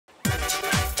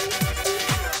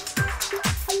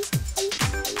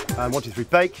And 1, 2, 3,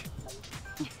 bake.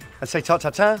 And say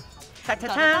ta-ta-ta.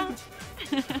 Ta-ta-ta.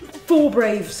 4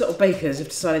 brave sort of bakers have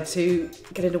decided to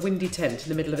get in a windy tent in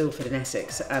the middle of Ilford in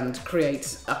Essex and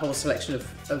create a whole selection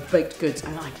of baked goods.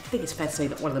 And I think it's fair to say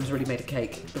that one of them's already made a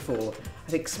cake before.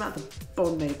 I think Samantha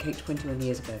Bond made a cake 21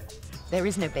 years ago. There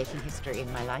is no baking history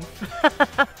in my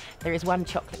life. There is one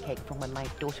chocolate cake from when my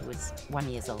daughter was 1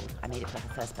 year old. I made it for her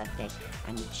first birthday,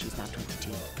 and she's now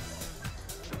 22.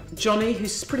 Johnny,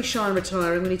 who's pretty shy and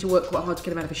retiring, we need to work quite hard to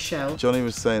get him out of his shell. Johnny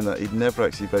was saying that he'd never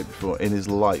actually baked before in his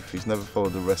life. He's never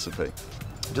followed a recipe.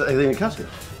 Do they in custard?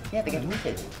 Yeah, they get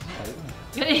heated.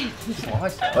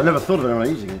 I never thought of anyone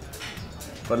using it.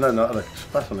 But no, not a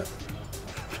spat on it.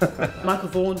 Michael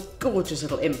Vaughan, gorgeous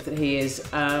little imp that he is.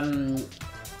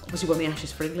 Obviously won the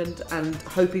Ashes for England and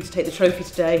hoping to take the trophy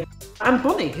today. And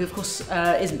Bonnie, who of course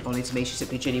isn't Bonnie to me, she's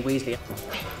simply Ginny Weasley.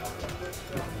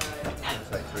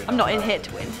 I'm not in here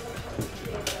to win,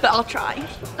 but I'll try.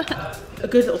 A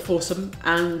good little foursome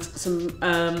and some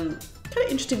kind of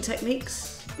interesting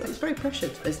techniques. It's very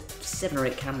pressured. There's 7 or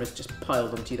 8 cameras just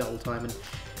piled onto you the whole time and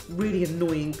really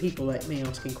annoying people like me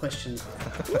asking questions.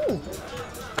 Ooh.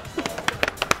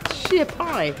 Sheer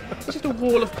pie. It's just a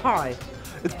wall of pie.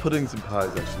 It's puddings and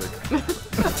pies, actually.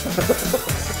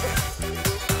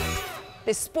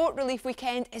 The Sport Relief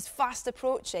Weekend is fast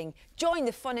approaching. Join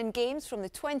the fun and games from the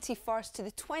 21st to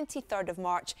the 23rd of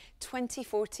March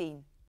 2014.